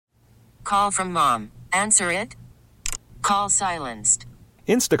Call from mom. Answer it. Call silenced.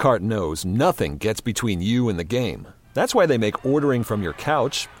 Instacart knows nothing gets between you and the game. That's why they make ordering from your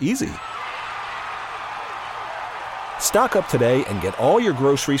couch easy. Stock up today and get all your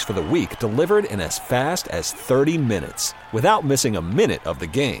groceries for the week delivered in as fast as 30 minutes without missing a minute of the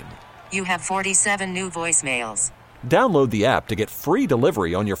game. You have 47 new voicemails. Download the app to get free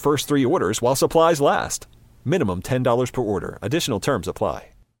delivery on your first 3 orders while supplies last. Minimum $10 per order. Additional terms apply.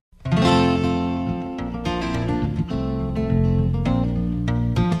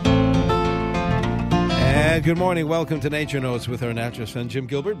 And good morning. Welcome to Nature Notes with our naturalist friend Jim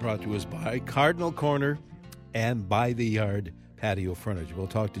Gilbert, brought to us by Cardinal Corner and By the Yard Patio Furniture. We'll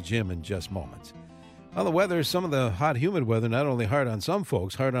talk to Jim in just moments. Well, the weather, some of the hot, humid weather, not only hard on some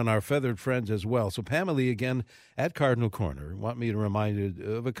folks, hard on our feathered friends as well. So Pamela, again, at Cardinal Corner, want me to remind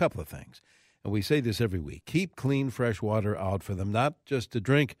you of a couple of things. And we say this every week. Keep clean, fresh water out for them, not just to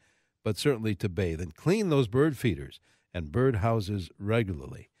drink, but certainly to bathe. And clean those bird feeders and bird houses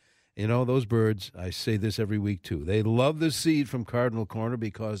regularly. You know, those birds, I say this every week too, they love the seed from Cardinal Corner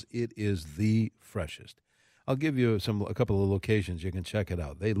because it is the freshest. I'll give you a couple of locations. You can check it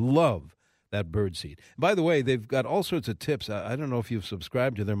out. They love that bird seed. By the way, they've got all sorts of tips. I don't know if you've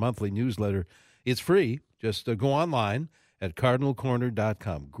subscribed to their monthly newsletter. It's free. Just go online at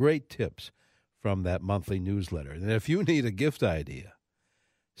cardinalcorner.com. Great tips from that monthly newsletter. And if you need a gift idea,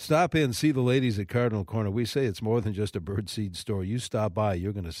 stop in, see the ladies at Cardinal Corner. We say it's more than just a birdseed store. You stop by,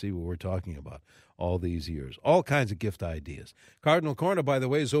 you're going to see what we're talking about all these years. All kinds of gift ideas. Cardinal Corner, by the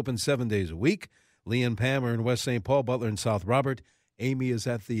way, is open 7 days a week. Lee and Pam are in West St. Paul, Butler and South Robert. Amy is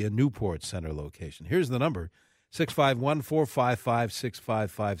at the Newport Center location. Here's the number,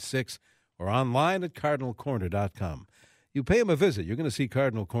 651-455-6556, or online at cardinalcorner.com. You pay them a visit. You're going to see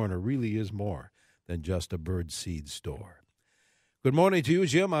Cardinal Corner really is more than just a birdseed store. Good morning to you,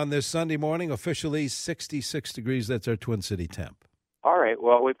 Jim, on this Sunday morning, officially 66 degrees. That's our Twin City temp. All right,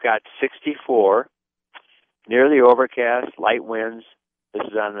 well, we've got 64, nearly overcast, light winds. This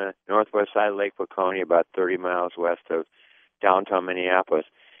is on the northwest side of Lake Waconia, about 30 miles west of downtown Minneapolis.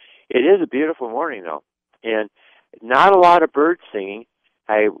 It is a beautiful morning, though, and not a lot of bird singing.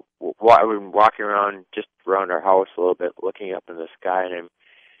 I've been walking around just around our house a little bit, looking up in the sky, and I'm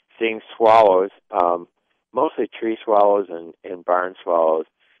seeing swallows, mostly tree swallows and barn swallows,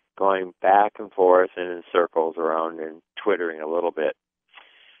 going back and forth and in circles around and twittering a little bit.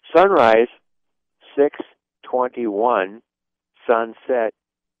 Sunrise, 6:21. Sunset,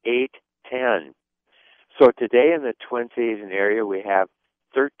 8:10. So today in the Twin Cities area, we have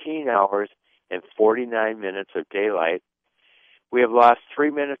 13 hours and 49 minutes of daylight. We have lost 3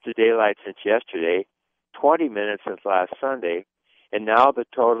 minutes of daylight since yesterday, 20 minutes since last Sunday, and now the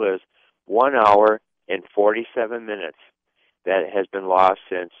total is 1 hour and 47 minutes that has been lost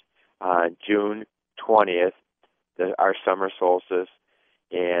since June 20th, our summer solstice,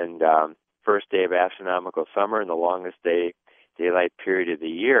 and first day of astronomical summer and the longest daylight period of the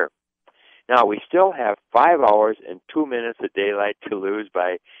year. Now, we still have 5 hours and 2 minutes of daylight to lose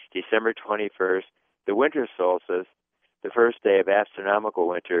by December 21st, the winter solstice, the first day of astronomical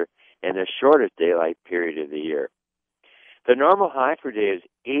winter, and the shortest daylight period of the year. The normal high for today is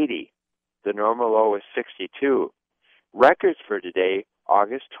 80. The normal low is 62. Records for today,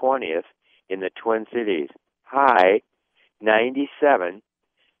 August 20th, in the Twin Cities. High, 97,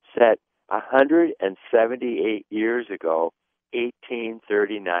 set 178 years ago,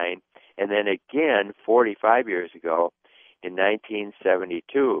 1839, and then again 45 years ago in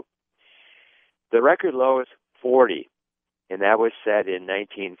 1972. The record low is 40, and that was set in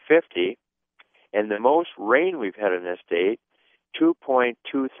 1950, and the most rain we've had on this date,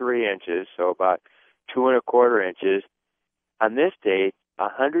 2.23 inches, so about 2.25 inches, on this date,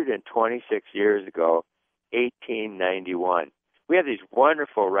 126 years ago, 1891. We have these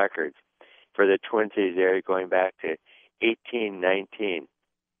wonderful records for the Twin Cities area going back to 1819.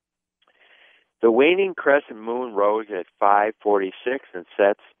 The waning crescent moon rose at 5:46 and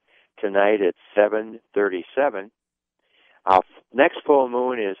sets tonight at 7:37. Next full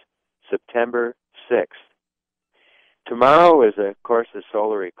moon is September 6th. Tomorrow is, of course, the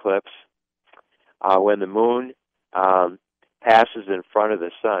solar eclipse when the moon passes in front of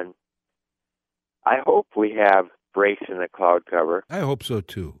the sun. I hope we have breaks in the cloud cover. I hope so,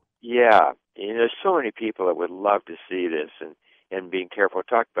 too. Yeah. And there's so many people that would love to see this and being careful. We'll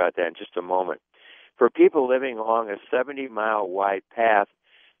talk about that in just a moment. For people living along a 70-mile wide path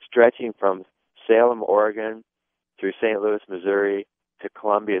stretching from Salem, Oregon, through St. Louis, Missouri, to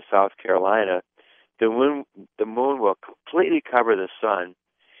Columbia, South Carolina, the moon will completely cover the sun,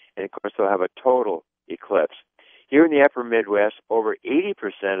 and of course they'll have a total eclipse. Here in the upper Midwest, over 80%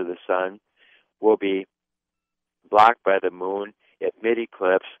 of the sun will be blocked by the moon at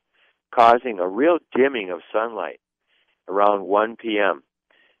mid-eclipse, causing a real dimming of sunlight around 1 p.m.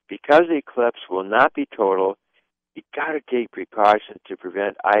 Because the eclipse will not be total, you got to take precautions to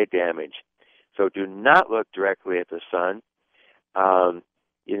prevent eye damage. So do not look directly at the sun.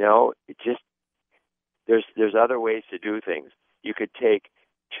 There's other ways to do things. You could take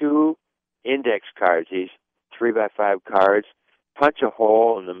 2 index cards, these 3x5 cards, punch a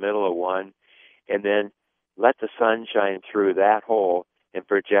hole in the middle of one, and then let the sun shine through that hole and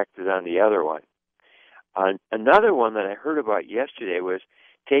project it on the other one. Another one that I heard about yesterday was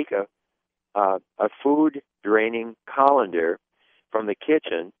take a food draining colander from the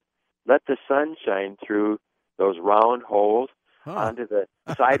kitchen, let the sun shine through those round holes onto the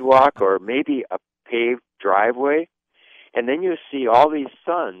sidewalk or maybe a paved driveway, and then you see all these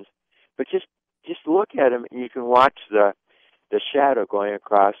suns, but just look at them and you can watch the shadow going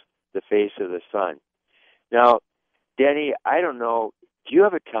across the face of the sun. Now, Denny, I don't know, do you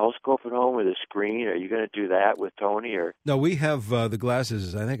have a telescope at home with a screen? Are you going to do that with Tony? Or No, we have the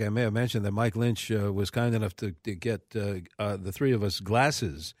glasses. I think I may have mentioned that Mike Lynch was kind enough to get the three of us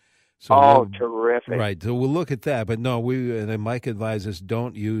glasses. So terrific. Right, so we'll look at that. But no, and then Mike advised us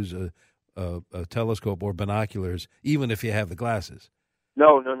don't use a telescope or binoculars, even if you have the glasses.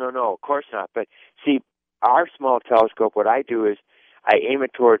 No, of course not. But see, our small telescope, what I do is I aim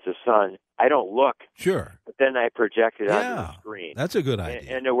it towards the sun. I don't look. Sure. But then I project it onto the screen. That's a good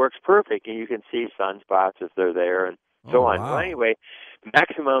idea. And it works perfect, and you can see sunspots if they're there and so on. Wow. Well, anyway,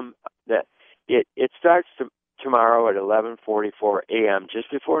 maximum that it starts tomorrow at 11:44 a.m.,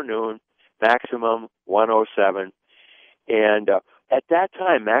 just before noon, maximum 107. And at that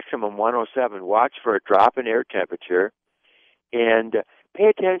time, maximum 107, watch for a drop in air temperature and pay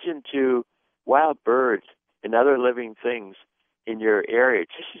attention to wild birds and other living things in your area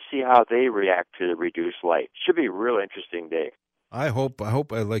just to see how they react to the reduced light. Should be a real interesting day. I hope,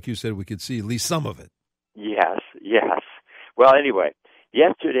 like you said, we could see at least some of it. Yes. Well, anyway,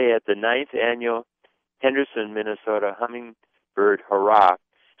 yesterday at the 9th Annual Henderson, Minnesota Hummingbird Hurrah,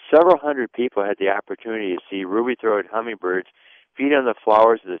 several hundred people had the opportunity to see ruby-throated hummingbirds feed on the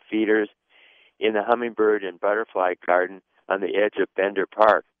flowers of the feeders in the hummingbird and butterfly garden on the edge of Bender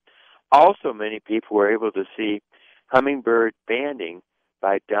Park. Also, many people were able to see hummingbird banding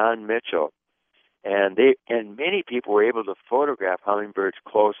by Don Mitchell, and many people were able to photograph hummingbirds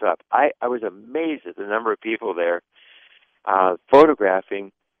close up. I was amazed at the number of people there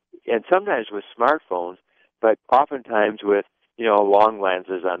photographing, and sometimes with smartphones, but oftentimes with long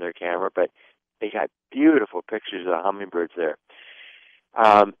lenses on their camera. But they got beautiful pictures of hummingbirds there.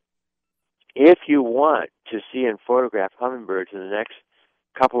 If you want to see and photograph hummingbirds in the next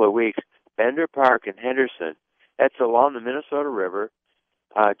couple of weeks, Bender Park in Henderson, that's along the Minnesota River,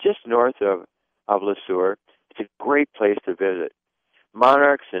 just north of Le Sueur. It's a great place to visit.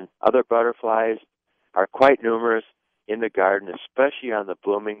 Monarchs and other butterflies are quite numerous in the garden, especially on the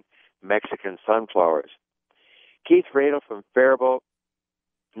blooming Mexican sunflowers. Keith Radel from Faribault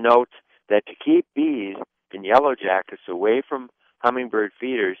notes that to keep bees and yellow jackets away from hummingbird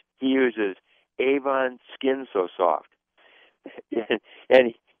feeders, he uses Avon Skin So Soft.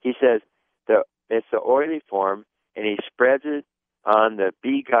 And he says it's the oily form, and he spreads it on the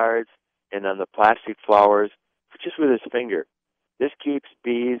bee guards and on the plastic flowers just with his finger. This keeps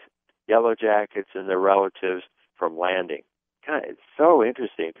bees, yellow jackets, and their relatives from landing. God, it's so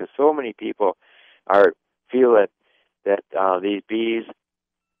interesting because so many people feel that these bees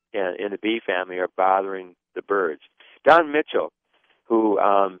in the bee family are bothering the birds. Don Mitchell, who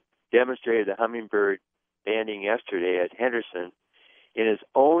demonstrated the hummingbird banding yesterday at Henderson, in his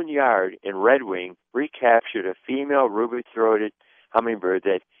own yard in Red Wing, recaptured a female ruby-throated hummingbird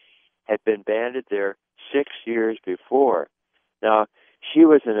that had been banded there 6 years before. Now, she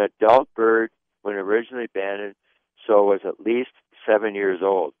was an adult bird when originally banded, so was at least 7 years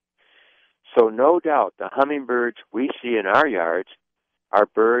old. So no doubt the hummingbirds we see in our yards are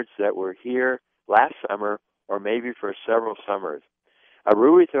birds that were here last summer or maybe for several summers. A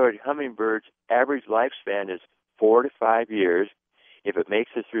ruby-throated hummingbird's average lifespan is 4 to 5 years if it makes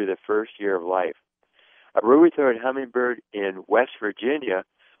it through the first year of life. A ruby-throated hummingbird in West Virginia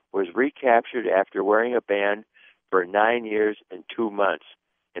was recaptured after wearing a band for 9 years and 2 months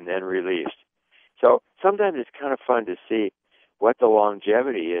and then released. So sometimes it's kind of fun to see what the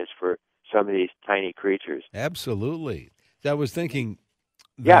longevity is for some of these tiny creatures. Absolutely. I was thinking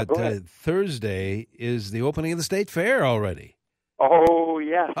that Thursday is the opening of the State Fair already. Oh,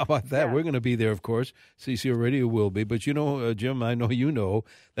 yeah. How about that? Yeah. We're going to be there, of course. CCO Radio will be. But, Jim, I know you know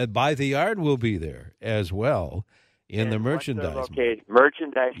that By the Yard will be there as well. in the And what's the merchandise. location?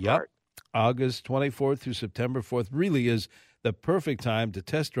 Merchandise Yep. Mart. August 24th through September 4th really is the perfect time to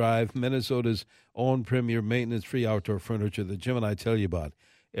test drive Minnesota's own premier maintenance-free outdoor furniture that Jim and I tell you about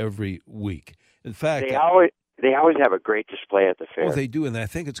every week. In fact, They always have a great display at the fair. they do, and I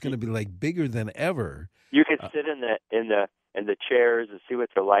think it's going to be like bigger than ever. You can sit in the chairs and see what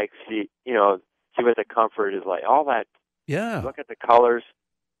they're like. See what the comfort is like. All that. Yeah. Look at the colors.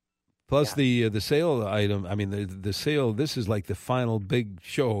 Plus the sale item. I mean, the sale. This is like the final big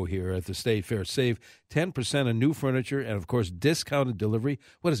show here at the State Fair. Save 10% on new furniture, and of course, discounted delivery.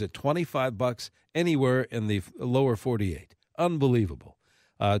 What is it? $25 anywhere in the lower 48. Unbelievable.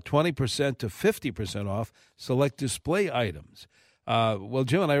 20% to 50% off select display items. Well,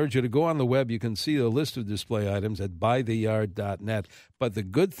 Jim and I urge you to go on the web. You can see a list of display items at bytheyard.net. But the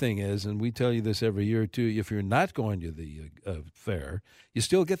good thing is, and we tell you this every year too, if you're not going to the fair, you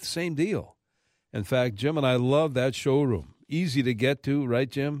still get the same deal. In fact, Jim and I love that showroom. Easy to get to,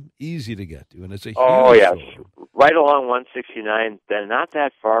 right, Jim? Easy to get to, and it's a huge showroom. Right along 169. Then not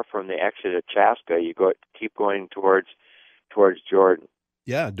that far from the exit at Chaska. You keep going towards Jordan.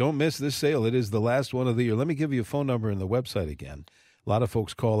 Yeah, don't miss this sale. It is the last one of the year. Let me give you a phone number and the website again. A lot of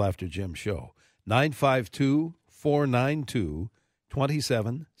folks call after Jim's show.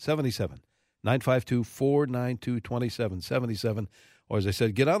 952-492-2777. 952-492-2777. Or as I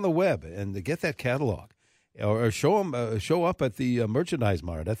said, get on the web and get that catalog. Or show up at the Merchandise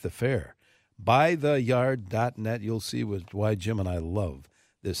Mart at the fair. Bytheyard.net. You'll see why Jim and I love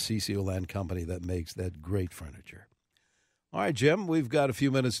this CCO Land company that makes that great furniture. All right, Jim, we've got a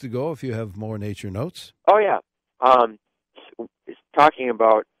few minutes to go if you have more nature notes. Oh, yeah. Talking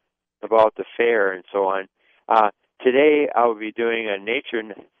about the fair and so on. Today I will be doing a Nature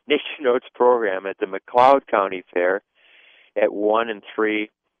Notes program at the McLeod County Fair at 1 and 3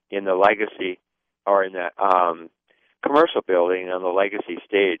 in the Legacy, or in the commercial building on the Legacy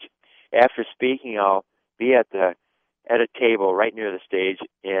stage. After speaking, I'll be at a table right near the stage,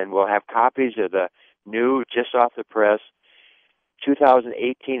 and we'll have copies of the new, just off the press,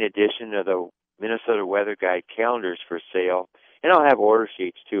 2018 edition of the Minnesota Weather Guide calendars for sale, and I'll have order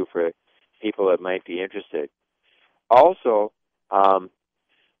sheets too for people that might be interested. Also,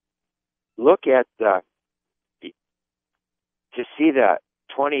 look at to see the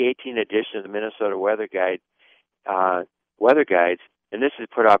 2018 edition of the Minnesota Weather Guide, Weather Guides, and this is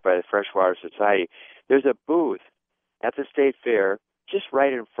put out by the Freshwater Society. There's a booth at the State Fair just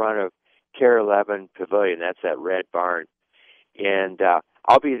right in front of Care 11 Pavilion. That's that red barn. And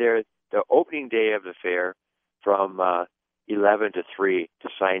I'll be there the opening day of the fair from 11 to 3 to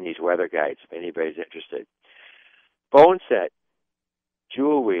sign these weather guides if anybody's interested. Boneset,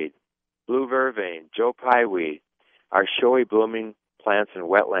 jewelweed, blue vervain, Joe Pye weed are showy blooming plants in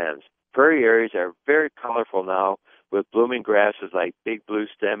wetlands. Prairie areas are very colorful now with blooming grasses like big blue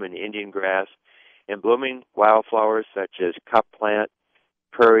stem and Indian grass, and blooming wildflowers such as cup plant,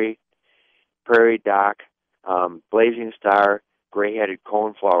 prairie dock, blazing star, gray-headed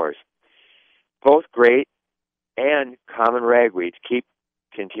coneflowers. Both great and common ragweeds keep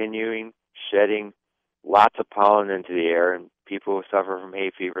continuing shedding lots of pollen into the air, and people who suffer from hay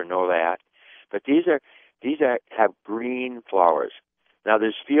fever know that. But these have green flowers. Now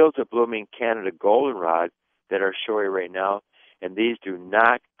there's fields of blooming Canada goldenrod that are showy right now, and these do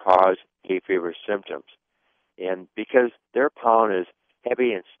not cause hay fever symptoms. And because their pollen is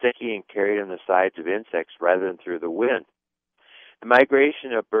heavy and sticky and carried on the sides of insects rather than through the wind. The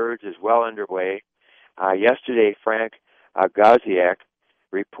migration of birds is well underway. Yesterday, Frank Gaziak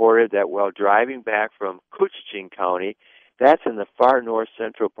reported that while driving back from Couchiching County, that's in the far north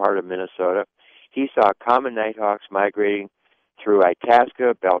central part of Minnesota, he saw common nighthawks migrating through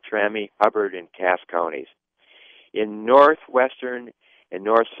Itasca, Beltrami, Hubbard, and Cass counties. In northwestern and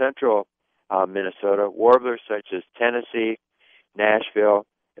north central Minnesota, warblers such as Tennessee, Nashville,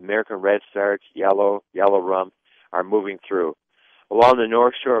 American redstart, yellow rump are moving through. Along the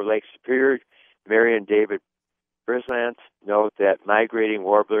north shore of Lake Superior, Mary and David Brislance note that migrating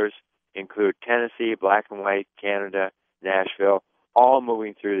warblers include Tennessee, black and white, Canada, Nashville, all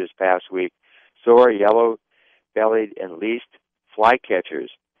moving through this past week. So are yellow-bellied and least flycatchers.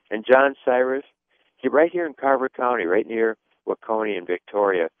 And John Cyrus, right here in Carver County, right near Waconia and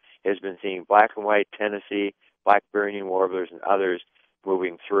Victoria, has been seeing black and white Tennessee, black-burning warblers, and others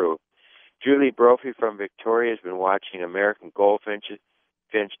moving through. Julie Brophy from Victoria has been watching American goldfinch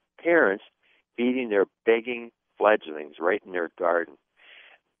parents feeding their begging fledglings right in their garden.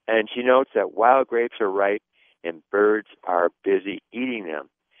 And she notes that wild grapes are ripe and birds are busy eating them.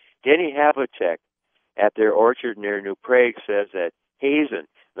 Denny Havlicek at their orchard near New Prague says that Hazen,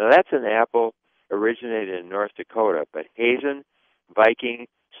 now that's an apple originated in North Dakota, but Hazen, Viking,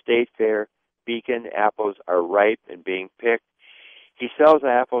 State Fair, Beacon apples are ripe and being picked. He sells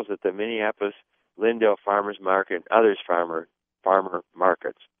apples at the Minneapolis Lindale Farmers Market and others farmer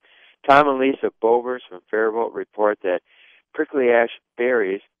markets. Tom and Lisa Bovers from Faribault report that prickly ash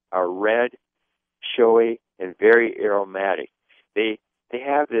berries are red, showy, and very aromatic. They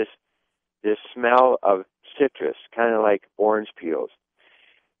have this smell of citrus, kind of like orange peels.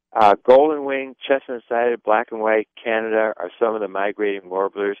 Golden wing, chestnut-sided, black and white Canada are some of the migrating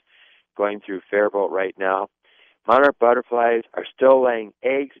warblers going through Faribault right now. Monarch butterflies are still laying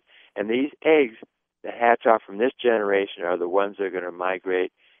eggs, and these eggs that hatch off from this generation are the ones that are going to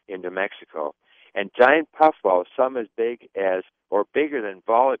migrate into Mexico. And giant puffballs, some as big as or bigger than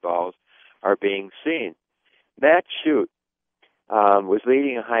volleyballs, are being seen. Matt Shute was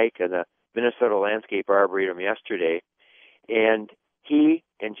leading a hike in the Minnesota Landscape Arboretum yesterday, and he,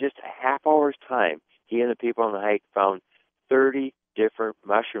 in just a half hour's time, he and the people on the hike found 30 different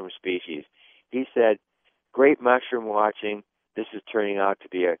mushroom species. He said, great mushroom watching. This is turning out to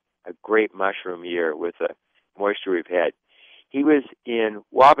be a great mushroom year with the moisture we've had. He was in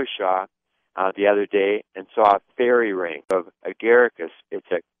Wabasha the other day and saw a fairy ring of agaricus.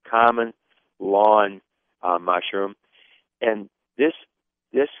 It's a common lawn mushroom, and this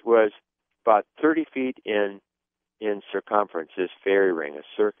was about 30 feet in circumference, this fairy ring, a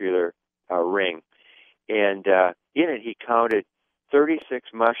circular ring. And in it, he counted 36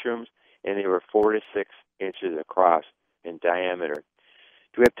 mushrooms, and they were 4 to 6 inches across in diameter.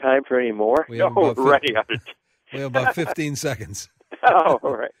 Do we have time for any more? We have about 15 seconds. Oh,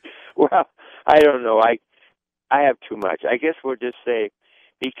 all right. Well, I don't know. I have too much. I guess we'll just say,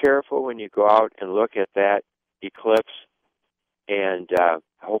 be careful when you go out and look at that eclipse, and I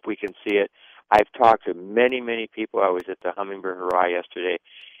hope we can see it. I've talked to many, many people. I was at the Hummingbird Hurrah yesterday,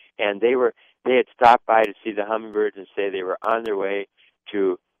 and they had stopped by to see the hummingbirds and say they were on their way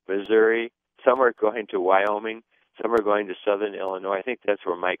to Missouri. Some are going to Wyoming. Some are going to southern Illinois. I think that's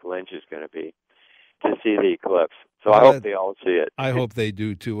where Mike Lynch is going to be to see the eclipse. So I hope they all see it. I hope they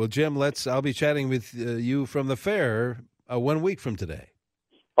do, too. Well, Jim, I'll be chatting with you from the fair 1 week from today.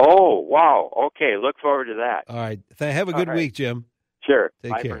 Oh, wow. Okay, look forward to that. All right. Have a good week, Jim. Sure.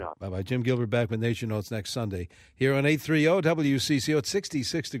 Take care. For now. Bye-bye. Jim Gilbert back with Nation Notes next Sunday here on 830 WCCO at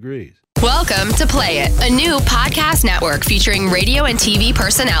 66 degrees. Welcome to Play It, a new podcast network featuring radio and TV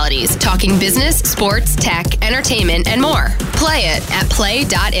personalities talking business, sports, tech, entertainment, and more. Play it at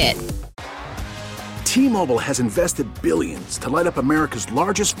play.it. T-Mobile has invested billions to light up America's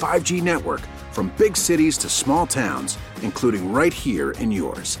largest 5G network, from big cities to small towns, including right here in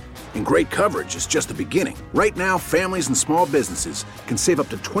yours. And great coverage is just the beginning. Right now, families and small businesses can save up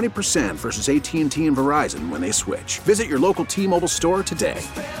to 20% versus AT&T and Verizon when they switch. Visit your local T-Mobile store today.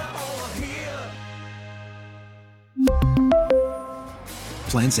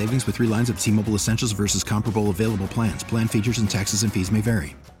 Plan savings with 3 lines of T-Mobile Essentials versus comparable available plans. Plan features and taxes and fees may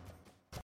vary.